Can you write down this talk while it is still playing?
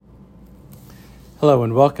Hello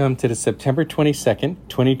and welcome to the September 22nd,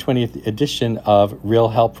 2020 edition of Real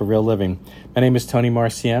Help for Real Living. My name is Tony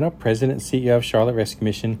Marciano, President and CEO of Charlotte Rescue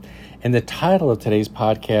Mission, and the title of today's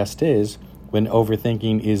podcast is When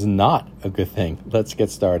Overthinking is Not a Good Thing. Let's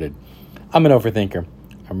get started. I'm an overthinker.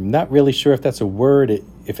 I'm not really sure if that's a word.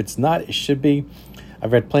 If it's not, it should be.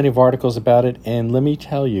 I've read plenty of articles about it, and let me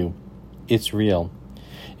tell you, it's real.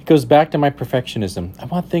 It goes back to my perfectionism. I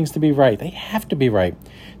want things to be right. They have to be right.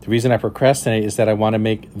 The reason I procrastinate is that I want to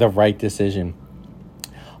make the right decision.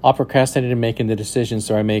 I'll procrastinate in making the decision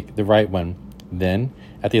so I make the right one. Then,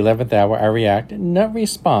 at the 11th hour, I react, not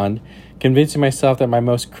respond, convincing myself that my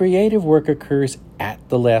most creative work occurs at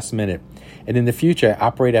the last minute. And in the future, I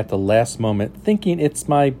operate at the last moment, thinking it's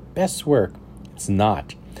my best work. It's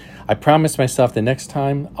not. I promise myself the next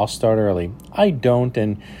time I'll start early. I don't,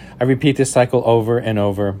 and I repeat this cycle over and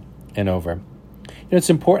over and over. It's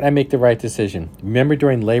important I make the right decision. Remember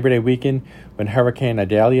during Labor Day weekend when Hurricane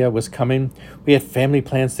Idalia was coming, we had family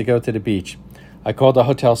plans to go to the beach. I called the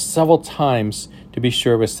hotel several times to be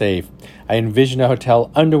sure it was safe. I envisioned a hotel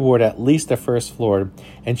underwater, at least the first floor,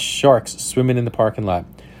 and sharks swimming in the parking lot.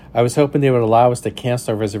 I was hoping they would allow us to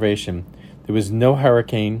cancel our reservation. There was no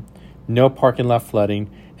hurricane, no parking lot flooding,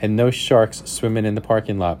 and no sharks swimming in the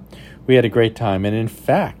parking lot. We had a great time, and in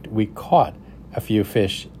fact, we caught a few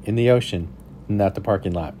fish in the ocean, not the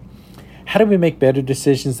parking lot. How do we make better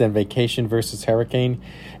decisions than vacation versus hurricane,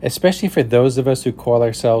 especially for those of us who call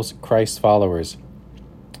ourselves Christ followers?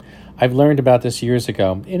 I've learned about this years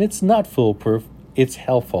ago, and it's not foolproof, it's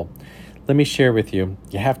helpful. Let me share with you.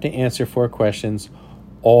 You have to answer 4 questions,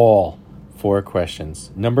 all 4 questions.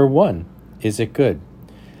 Number 1, is it good?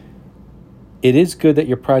 It is good that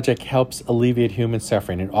your project helps alleviate human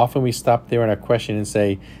suffering, and often we stop there in our question and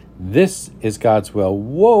say, this is God's will.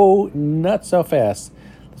 Whoa, not so fast.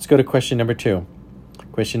 Let's go to question number 2.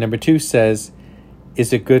 Question number 2 says,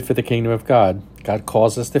 is it good for the kingdom of God? God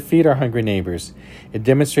calls us to feed our hungry neighbors. It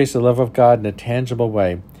demonstrates the love of God in a tangible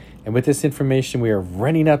way. And with this information, we are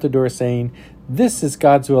running out the door saying, this is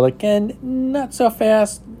God's will. Again, not so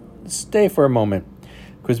fast. Stay for a moment,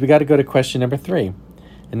 because we got to go to question number 3.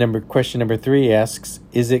 And question number 3 asks,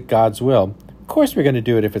 is it God's will? Of course we're going to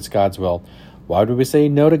do it if it's God's will. Why would we say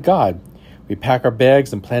no to God? We pack our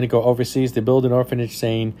bags and plan to go overseas to build an orphanage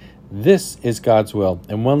saying, this is God's will.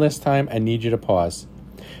 And one last time, I need you to pause.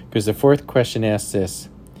 Because the 4th question asks this,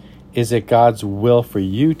 is it God's will for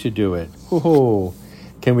you to do it? Ooh,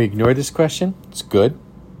 can we ignore this question? It's good.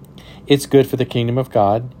 It's good for the kingdom of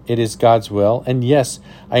God. It is God's will. And yes,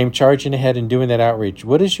 I am charging ahead and doing that outreach.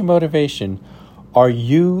 What is your motivation? Are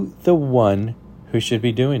you the one who should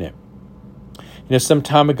be doing it? Some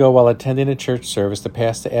time ago while attending a church service, the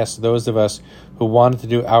pastor asked those of us who wanted to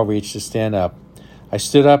do outreach to stand up. I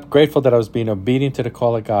stood up, grateful that I was being obedient to the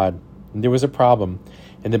call of God. And there was a problem.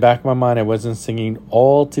 In the back of my mind, I wasn't singing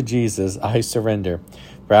all to Jesus, I surrender.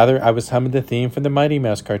 Rather, I was humming the theme from the Mighty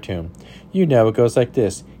Mouse cartoon. You know, it goes like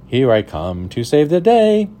this. Here I come to save the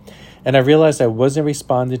day. And I realized I wasn't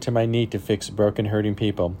responding to my need to fix broken, hurting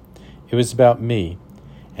people. It was about me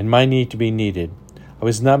and my need to be needed. I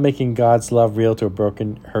was not making God's love real to a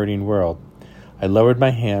broken, hurting world. I lowered my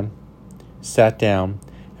hand, sat down,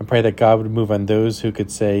 and prayed that God would move on those who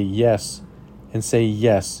could say yes and say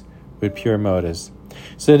yes with pure motives.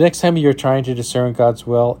 So the next time you're trying to discern God's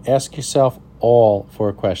will, ask yourself all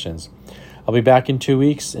 4 questions. I'll be back in 2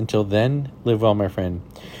 weeks. Until then, live well, my friend.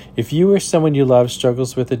 If you or someone you love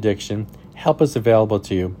struggles with addiction, help is available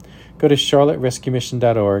to you. Go to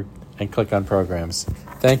charlotterescuemission.org and click on programs.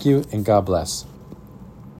 Thank you, and God bless.